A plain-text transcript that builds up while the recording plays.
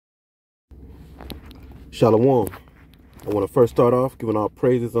Shalom. I want to first start off giving all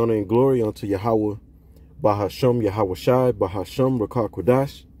praises, honor, and glory unto Yahweh, Bahasham, Yahweh Shai, Bahasham, Rakar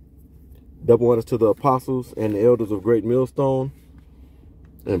Kodash. Double honors to the apostles and the elders of Great Millstone,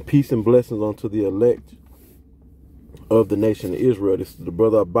 and peace and blessings unto the elect of the nation of Israel. This is the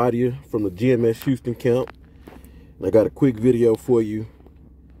brother Abadia from the GMS Houston camp. And I got a quick video for you.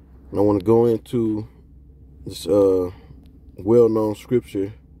 And I want to go into this well-known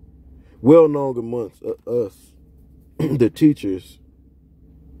scripture, well-known amongst us, the teachers.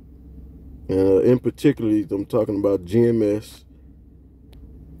 In particular, I'm talking about GMS,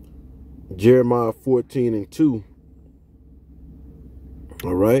 Jeremiah 14:2.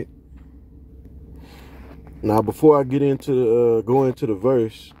 All right. Now, before I get into go into the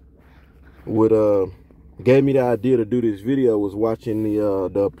verse, what gave me the idea to do this video was watching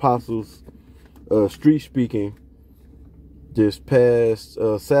the apostles street speaking this past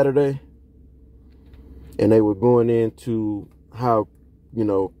Saturday, and they were going into how, you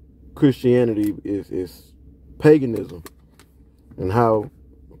know, Christianity is paganism, and how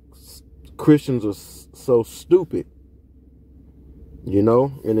Christians are so stupid, you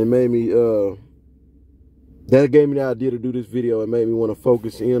know. And it made me that gave me the idea to do this video. It made me want to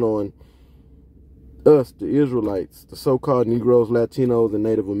focus in on us, the Israelites, the so-called Negroes, Latinos, and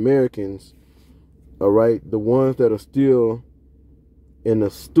Native Americans. All right, the ones that are still in the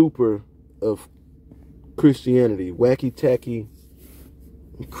stupor of Christianity, wacky-tacky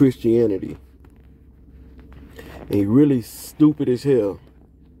Christianity, and really stupid as hell.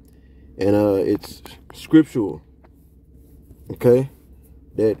 And it's scriptural, okay,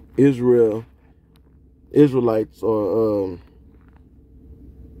 that Israelites are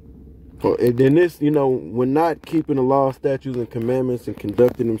and then this, you know, when not keeping the law, statutes, and commandments and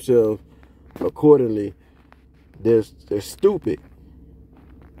conducting themselves accordingly, they're stupid.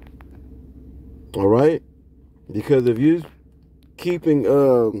 All right, because if you keeping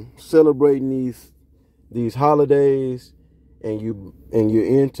celebrating these holidays and you're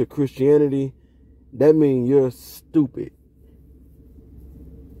into Christianity, that means you're stupid.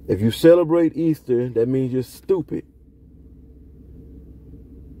 If you celebrate Easter, that means you're stupid.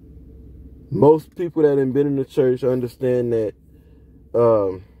 Most people that have been in the church understand that,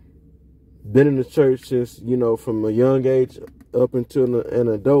 been in the church since, you know, from a young age up until an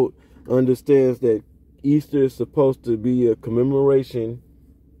adult, understands that Easter is supposed to be a commemoration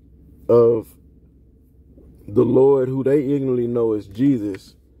of the Lord, who they ignorantly know as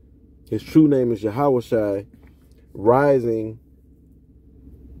Jesus. His true name is Yahweh Shai, rising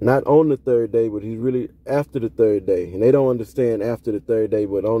not on the third day, but he's really after the third day. And they don't understand after the third day,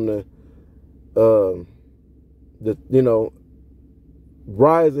 but on the you know,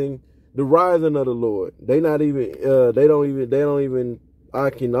 rising, the rising of the Lord. They don't even, I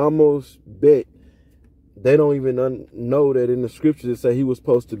can almost bet they don't even know that in the scriptures it say he was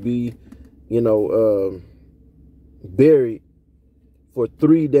supposed to be, you know, buried for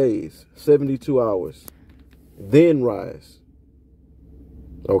 3 days, 72 hours, then rise.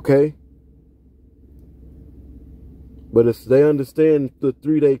 Okay? But they understand the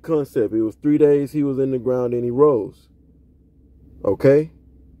 3-day concept. It was 3 days he was in the ground and he rose. Okay?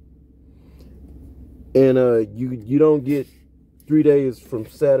 And you don't get 3 days from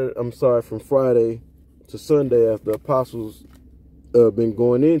from Friday to Sunday, as the apostles been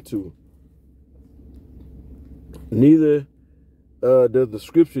going into. Neither does the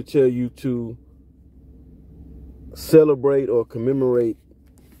scripture tell you to celebrate or commemorate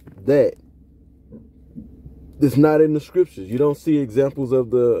that. It's not in the scriptures. You don't see examples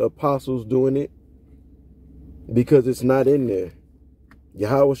of the apostles doing it because it's not in there.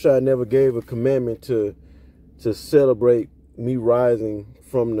 Yahweh Shai never gave a commandment to celebrate me rising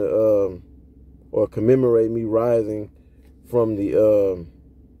from the or commemorate me rising from the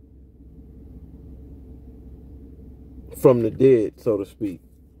dead, so to speak.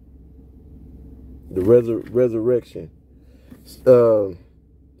 The resurrection.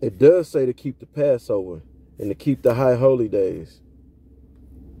 It does say to keep the Passover and to keep the high holy days.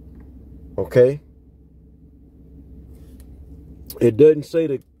 Okay? It doesn't say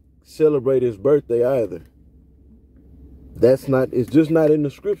to celebrate his birthday either. It's just not in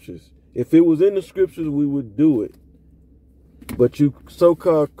the scriptures. If it was in the scriptures, we would do it. But you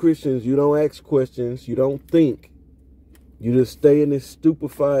so-called Christians, you don't ask questions, you don't think. You just stay in this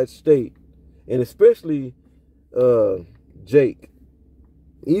stupefied state. And especially Jake.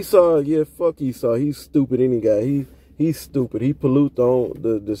 Esau, yeah, fuck Esau. He's stupid, any guy. He's stupid. He pollutes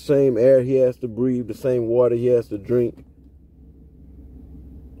the same air he has to breathe, the same water he has to drink.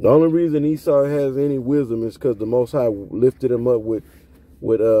 The only reason Esau has any wisdom is because the Most High lifted him up with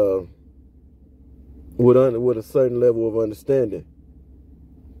with a certain level of understanding.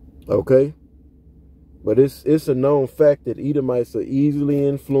 Okay? But it's a known fact that Edomites are easily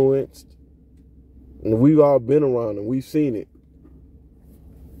influenced. And we've all been around them. We've seen it.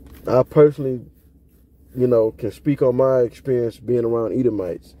 I personally, can speak on my experience being around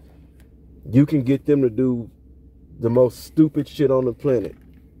Edomites. You can get them to do the most stupid shit on the planet.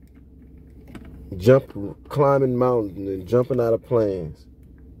 Climbing mountains and jumping out of planes.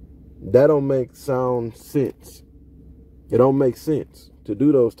 That don't make sound sense. It don't make sense to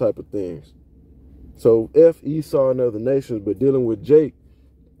do those type of things. So F Esau and other nations, but dealing with Jake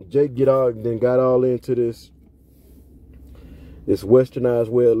got all into this westernized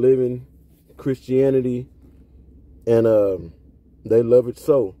way of living, Christianity, and they love it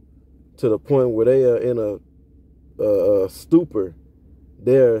so, to the point where they are in a stupor.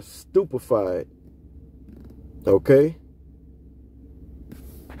 They're stupefied. Okay?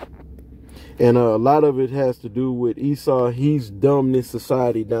 And a lot of it has to do with Esau. He's dumbed this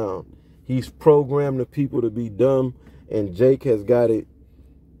society down. He's programmed the people to be dumb, and Jake has got it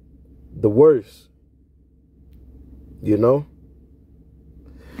the worst. Now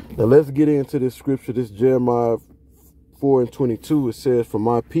let's get into this scripture. This Jeremiah 4:22. It says, "For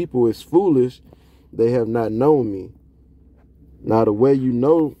my people is foolish, they have not known me." Now the way you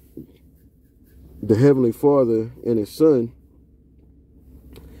know the Heavenly Father and His Son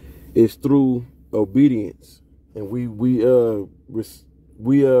is through obedience. And we what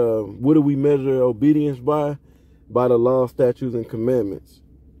do we measure obedience by? By the law, statutes, and commandments.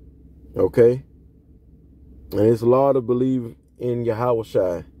 Okay? And it's law to believe in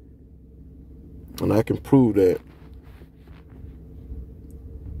Yahushua. And I can prove that.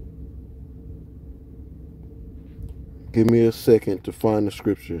 Give me a second to find the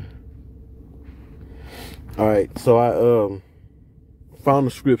scripture. All right, so I found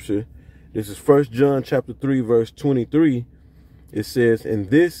the scripture. This is 1 John chapter 3, verse 23. It says, "And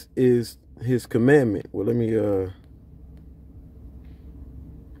this is His commandment." Well, let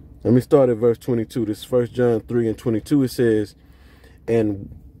me start at verse 22. This is 1 John 3:22. It says, "And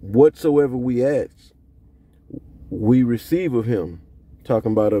whatsoever we ask, we receive of Him."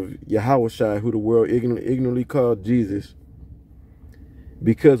 Talking about of Yahushua, who the world ignorantly called Jesus,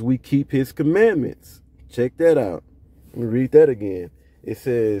 "because we keep His commandments." Check that out. Let me read that again. It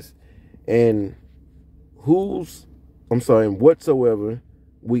says, and whatsoever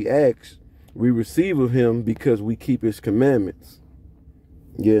we ask, we receive of Him because we keep His commandments.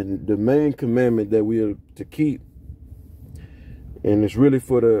 Yeah, the main commandment that we are to keep, and it's really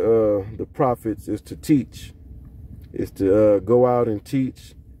for the prophets, is to teach. Is to go out and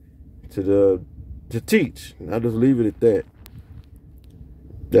teach, to teach. I'll just leave it at that.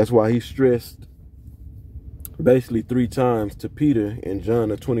 That's why He stressed basically 3 times to Peter in John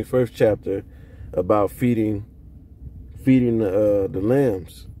the 21st chapter about feeding the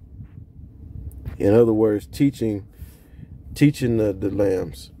lambs. In other words, teaching the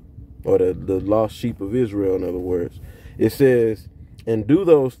lambs, or the lost sheep of Israel. In other words, it says, "And do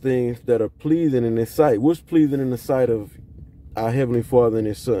those things that are pleasing in His sight." What's pleasing in the sight of our Heavenly Father and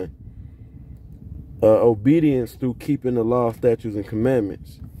His Son? Obedience through keeping the law, statutes, and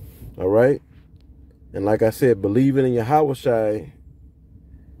commandments. All right? And like I said, believing in Yahushua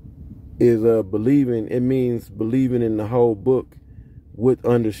is believing. It means believing in the whole book with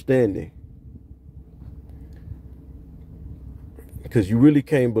understanding. Because you really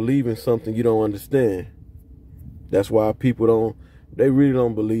can't believe in something you don't understand. That's why people they really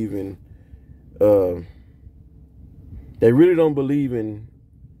don't believe in the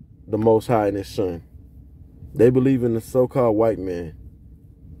Most High and His Son. They believe in the so-called white man,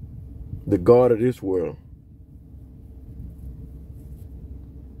 the God of this world.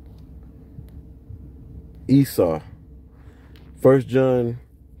 Esau. 1 John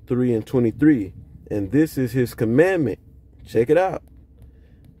 3:23. "And this is His commandment." Check it out.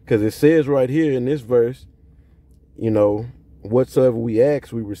 Because it says right here in this verse, whatsoever we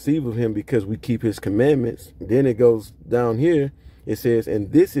ask, we receive of Him because we keep His commandments. Then it goes down here. It says,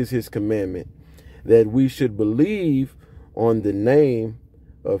 "And this is His commandment, that we should believe on the name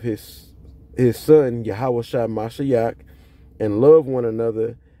of His Son, Yahushua Mashiach, and love one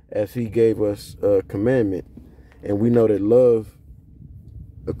another as He gave us a commandment." And we know that love,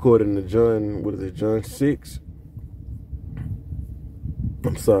 according to John 6?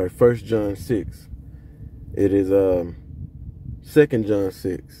 I'm sorry, 1 John 6. It is 2 John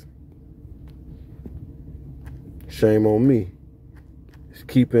 6. Shame on me. It's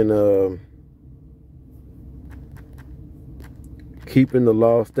keeping the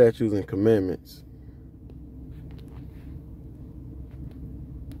law, statutes, and commandments.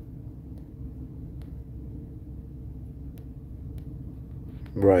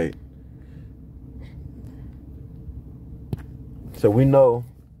 Right. So we know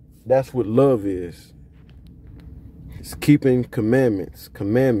that's what love is. It's keeping commandments.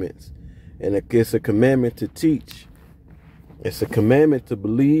 And it's a commandment to teach. It's a commandment to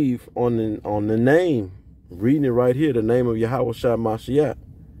believe on the name. I'm reading it right here, the name of Yahweh Shah Mashiach.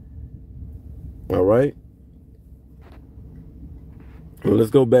 All right. Well,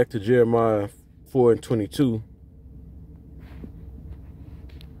 let's go back to Jeremiah 4:22.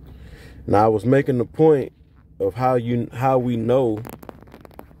 Now I was making the point of how we know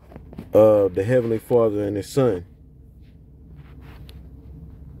the Heavenly Father and His Son.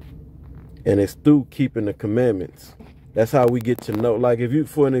 And it's through keeping the commandments. That's how we get to know. Like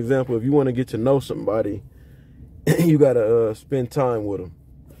for an example, if you want to get to know somebody, you gotta spend time with them.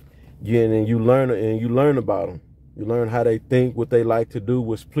 And you learn about them. You learn how they think, what they like to do,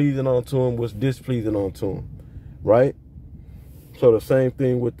 what's pleasing unto them, what's displeasing unto them, right? So the same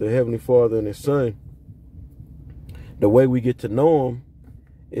thing with the Heavenly Father and His Son. The way we get to know Him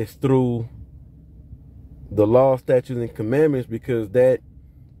is through the law, statutes, and commandments, because that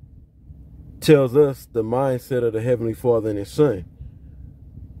tells us the mindset of the Heavenly Father and His Son,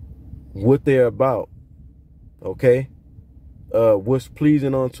 what they're about, okay? What's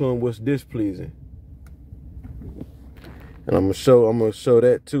pleasing unto Him, what's displeasing. And I'm gonna show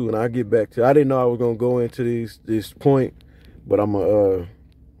that too, and I'll get back to. I didn't know I was gonna go into this point, but I'm gonna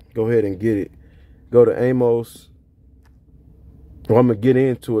go ahead and get it. Go to Amos. Well, I'm gonna get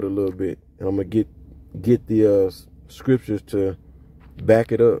into it a little bit, and I'm gonna get the scriptures to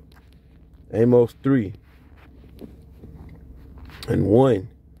back it up. Amos 3:1.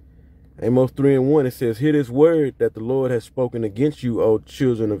 Amos 3:1, it says, "Hear this word that the Lord has spoken against you, O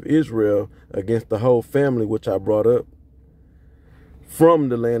children of Israel, against the whole family which I brought up from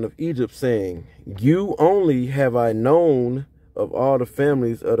the land of Egypt, saying, you only have I known of all the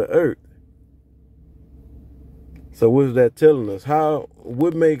families of the earth." So what is that telling us?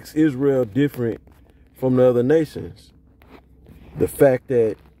 What makes Israel different from the other nations? The fact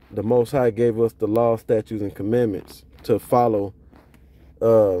that the Most High gave us the law, statutes, and commandments to follow,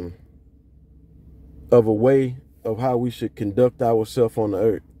 of a way of how we should conduct ourselves on the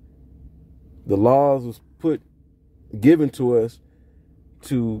earth. The laws was given to us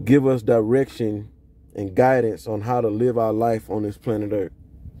to give us direction and guidance on how to live our life on this planet earth.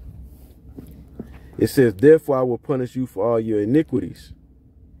 It says, "Therefore I will punish you for all your iniquities."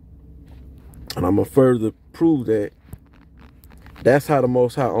 And I'm going to further prove that that's how the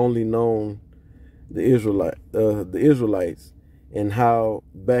Most High only known the Israelites, and how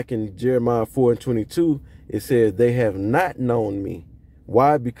back in Jeremiah 4:22, it says they have not known me.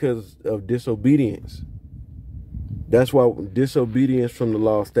 Why? Because of disobedience. That's why disobedience from the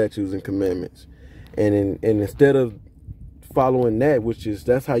law, statutes, and commandments. And instead of following that,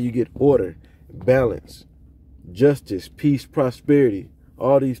 that's how you get order, balance, justice, peace, prosperity,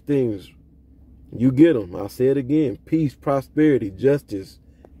 all these things. You get them. I'll say it again. Peace, prosperity, justice.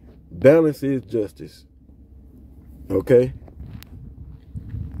 Balance is justice. Okay?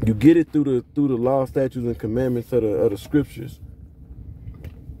 You get it through the law, statutes, and commandments of the scriptures.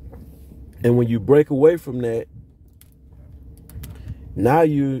 And when you break away from that, now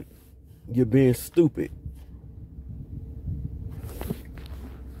you're being stupid.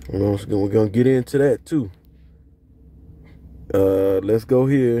 We're gonna get into that too. Let's go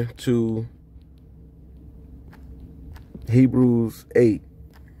here to Hebrews 8.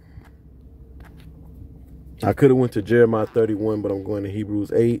 I could have went to Jeremiah 31, but I'm going to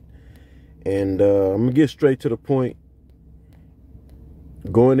Hebrews 8. And I'm going to get straight to the point.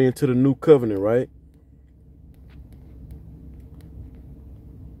 Going into the new covenant, right?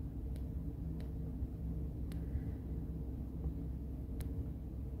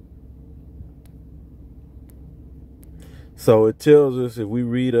 So it tells us, if we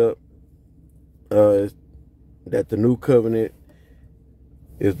read up, that the new covenant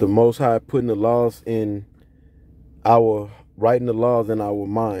is the Most High putting the laws writing the laws in our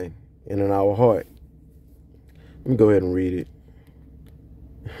mind and in our heart. Let me go ahead and read it.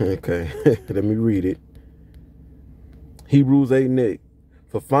 Okay, let me read it. Hebrews 8:8.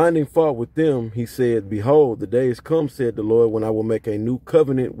 "For finding fault with them, he said, Behold, the days come, said the Lord, when I will make a new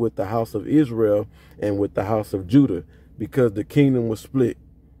covenant with the house of Israel and with the house of Judah, because the kingdom was split."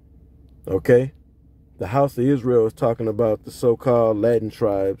 Okay? The house of Israel is talking about the so-called Latin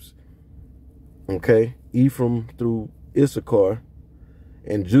tribes. Okay? Ephraim through Issachar.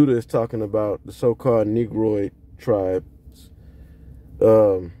 And Judah is talking about the so-called Negroid tribes.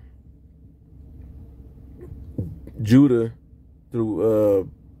 Judah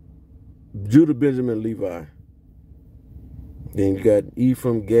through Judah, Benjamin, Levi. Then you got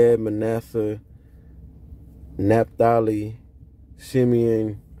Ephraim, Gad, Manasseh, Naphtali,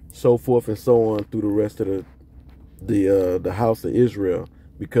 Simeon, so forth and so on through the rest of the house of Israel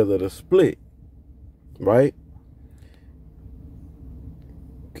because of the split, right?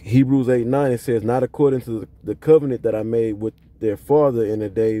 Hebrews 8:9, it says, not according to the covenant that I made with their father in the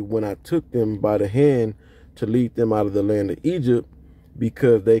day when I took them by the hand to lead them out of the land of Egypt,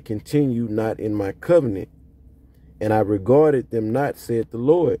 because they continue not in my covenant, and I regarded them not, said the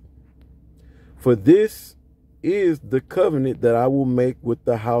Lord. For this is the covenant that I will make with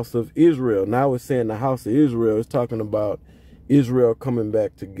the house of Israel. Now it's saying the house of Israel. It's talking about Israel coming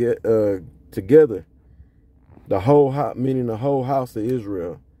back to get together. The whole house, meaning the whole house of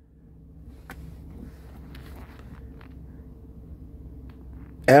Israel.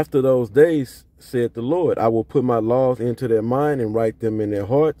 After those days, said the Lord, I will put my laws into their mind and write them in their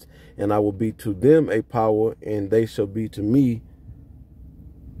hearts, and I will be to them a power, and they shall be to me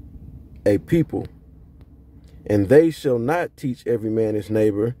a people. And they shall not teach every man his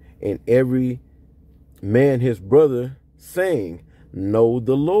neighbor and every man his brother, saying, know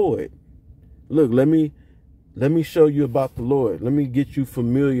the Lord. Look, let me show you about the Lord. Let me get you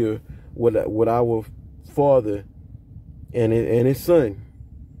familiar with our Father and his Son.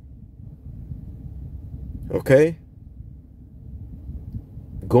 Okay?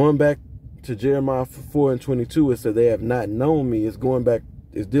 Going back to Jeremiah 4:22, it said they have not known me. It's going back,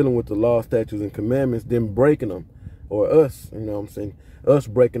 it's dealing with the law, statutes, and commandments, them breaking them. Or us, you know what I'm saying? Us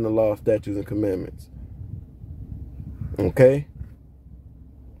breaking the law, statutes, and commandments. Okay?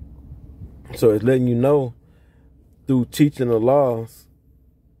 So it's letting you know through teaching the laws,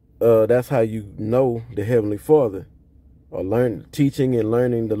 that's how you know the Heavenly Father. Or teaching and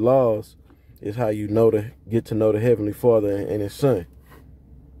learning the laws is how you get to know the Heavenly Father and his Son.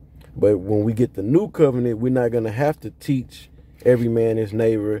 But when we get the new covenant, we're not going to have to teach every man his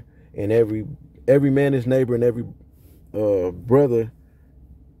neighbor and every man his neighbor and every brother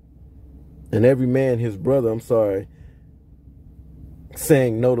and every man his brother, I'm sorry,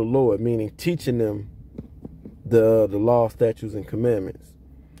 saying know the Lord, meaning teaching them the law, statutes, and commandments.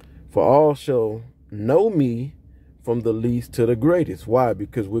 For all shall know me from the least to the greatest. Why?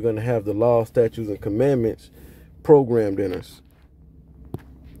 Because we're going to have the law, statutes, and commandments programmed in us.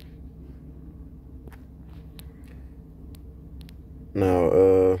 Now,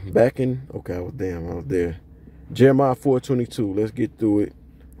 I was there. Jeremiah 4:22. Let's get through it.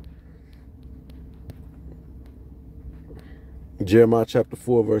 Jeremiah chapter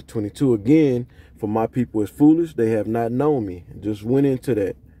 4, verse 22. Again, for my people is foolish, they have not known me. Just went into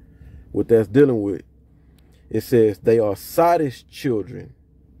that, what that's dealing with. It says, they are sottish children.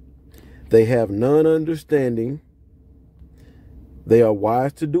 They have none understanding. They are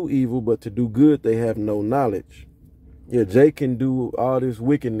wise to do evil, but to do good they have no knowledge. Yeah, Jay can do all this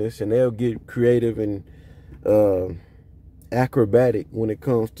wickedness, and they'll get creative and acrobatic when it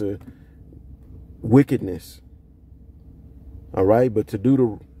comes to wickedness. All right, but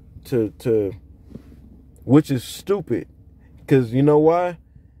which is stupid, because you know why?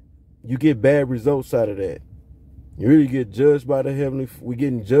 You get bad results out of that. You really get judged by we're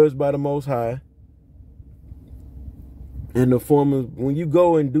getting judged by the Most High. In the form of, when you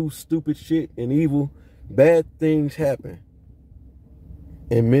go and do stupid shit and evil, bad things happen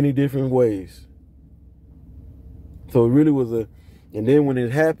in many different ways. So it really was and then when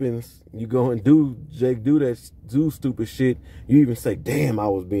it happens, you go and do stupid shit. You even say, damn, I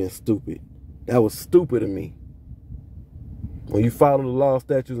was being stupid. That was stupid of me. When you follow the law,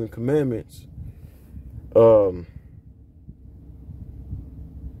 statutes, and commandments, for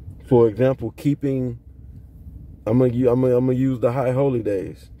example, keeping, I'm gonna use the high holy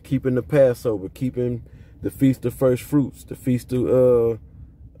days, keeping the Passover, keeping the Feast of First Fruits, the Feast of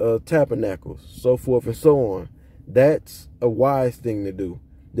Tabernacles, so forth and so on. That's a wise thing to do.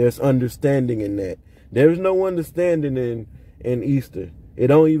 There's understanding in that. There's no understanding in Easter. It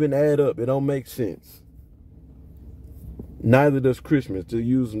don't even add up. It don't make sense. Neither does Christmas, to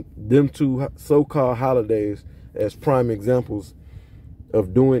use them two so-called holidays as prime examples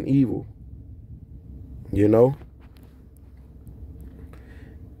of doing evil. You know?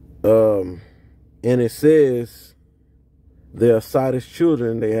 And it says, they are sottish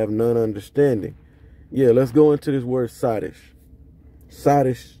children, they have none understanding. Yeah, let's go into this word sottish.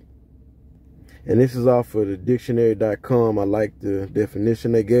 Sottish, and this is off of the dictionary.com. I like the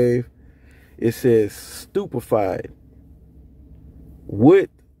definition they gave. It says stupefied, with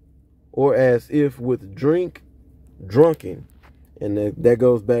or as if with drink, drunken. And that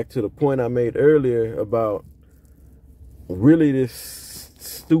goes back to the point I made earlier about really this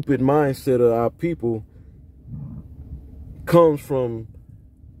stupid mindset of our people comes from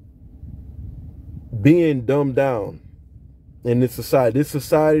being dumbed down in this society. This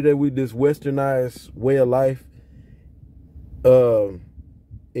society that this westernized way of life,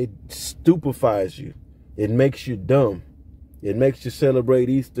 it stupefies you. It makes you dumb. It makes you celebrate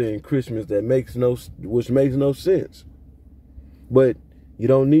Easter and Christmas which makes no sense. But you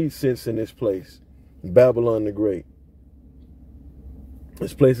don't need sense in this place, Babylon the Great.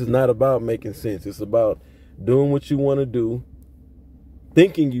 This place is not about making sense. It's about doing what you want to do,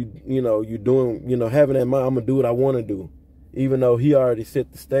 thinking you're doing, having that mind, I'm gonna do what I want to do, even though he already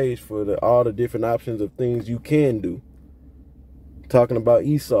set the stage for all the different options of things you can do. Talking about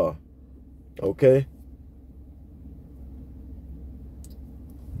Esau, okay?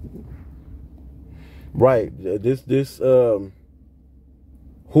 Right, this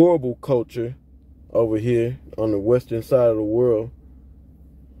horrible culture over here on the western side of the world,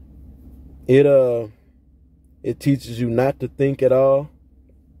 it teaches you not to think at all,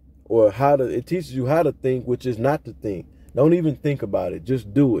 or it teaches you how to think, which is not to think. Don't even think about it,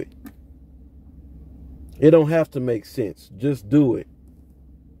 just do it. It don't have to make sense, just do it.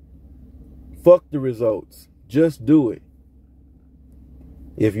 Fuck the results, just do it.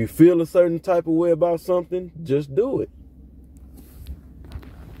 If you feel a certain type of way about something, just do it.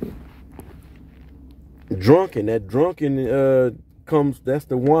 That drunken that's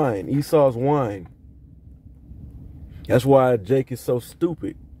the wine, Esau's wine. That's why Jake is so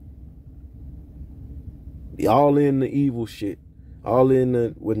stupid. All in the evil shit. All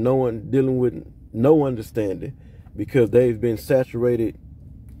in with no one, dealing with no understanding, because they've been saturated,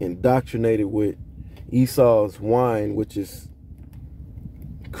 indoctrinated with Esau's wine, which is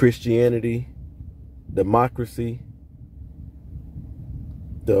Christianity, democracy,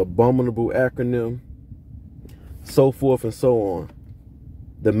 the abominable acronym, so forth and so on.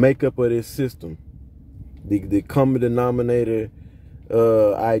 The makeup of this system, the common denominator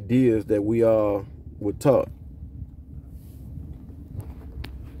ideas that we all were taught.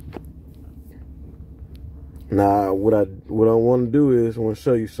 Now, what I want to do is I want to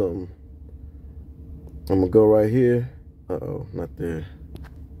show you something. I'm gonna go right here. Uh-oh, not there.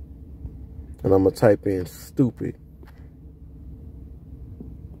 And I'm gonna type in stupid.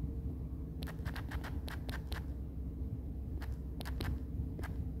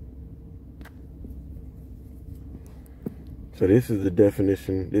 So this is the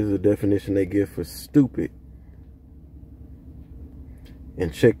definition. This is the definition they give for stupid.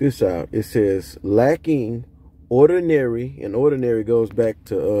 And check this out. It says lacking ordinary, and ordinary goes back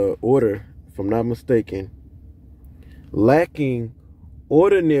to order, if I'm not mistaken. Lacking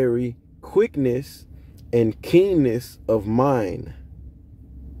ordinary quickness and keenness of mind.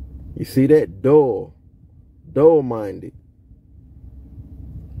 You see that? Dull-minded.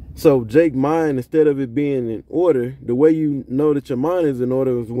 So Jake's mind, instead of it being in order, the way you know that your mind is in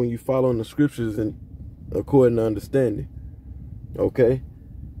order is when you follow in the scriptures and according to understanding. Okay?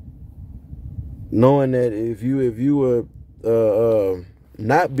 Knowing that if you were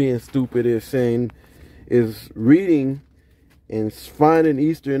not being stupid, is reading and finding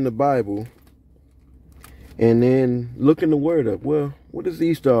Easter in the Bible, and then looking the word up. Well, what is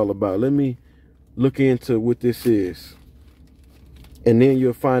Easter all about? Let me look into what this is. And then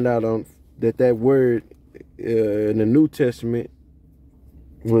you'll find out that word in the New Testament,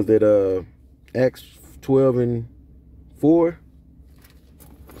 was it Acts 12:4,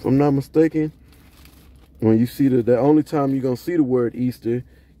 if I'm not mistaken. When you see the only time you're going to see the word Easter,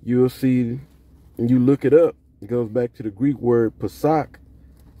 you'll see, and you look it up, it goes back to the Greek word Pesach,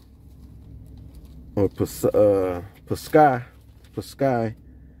 or Paskai,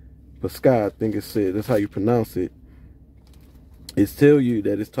 I think it said, that's how you pronounce it. It's tell you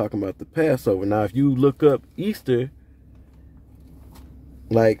that it's talking about the Passover. Now, if you look up Easter,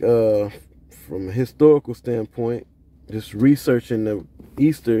 like from a historical standpoint, just researching the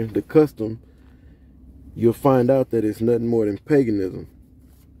Easter, the custom, you'll find out that it's nothing more than paganism.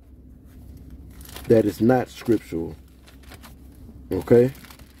 That is not scriptural. Okay?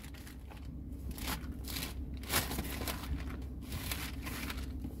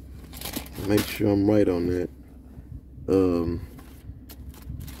 Make sure I'm right on that.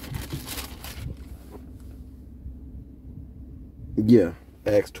 Yeah,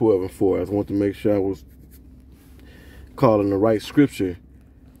 Acts 12:4. I just want to make sure I was calling the right scripture.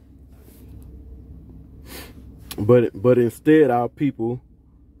 But instead, our people,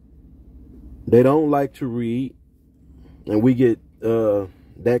 they don't like to read, and we get that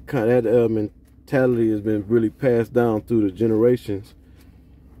mentality has been really passed down through the generations.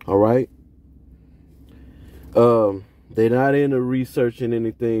 All right. They're not into researching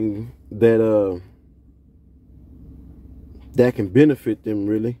anything that that can benefit them,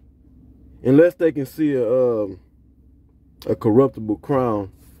 really, unless they can see a corruptible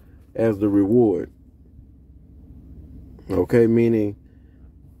crown as the reward. Okay, meaning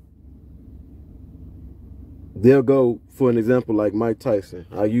they'll go, for an example, like Mike Tyson.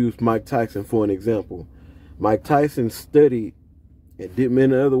 I use Mike Tyson for an example. Mike Tyson studied, and did,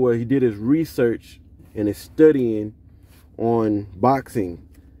 in other words, he did his research and his studying on boxing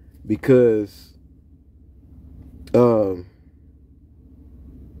because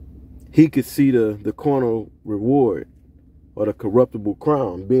he could see the carnal reward or the corruptible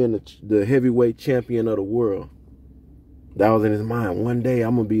crown, being the heavyweight champion of the world. That was in his mind. One day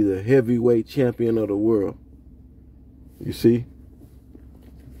I'm going to be the heavyweight champion of the world. You see?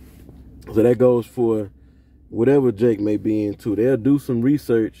 So that goes for whatever Jake may be into. They'll do some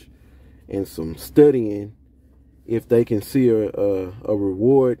research and some studying if they can see a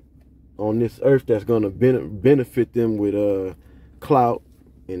reward on this earth that's going to benefit them with clout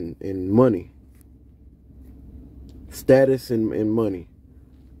and money. Status and money.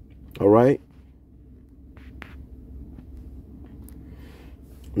 All right?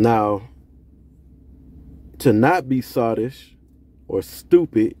 Now, to not be sottish or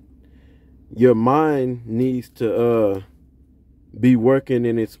stupid, your mind needs to be working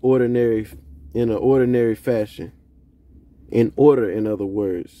in an ordinary fashion. In order, in other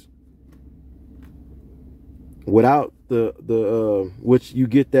words. Without which you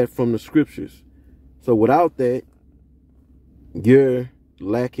get that from the scriptures. So without that, you're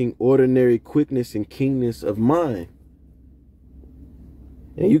lacking ordinary quickness and keenness of mind.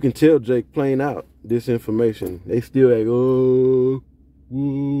 And you can tell Jake plain out this information. They still like,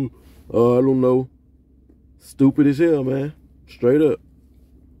 I don't know. Stupid as hell, man. Straight up.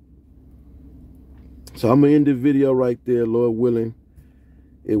 So I'm going to end the video right there, Lord willing.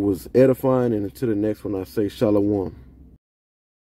 It was edifying, and until the next one, I say shalom.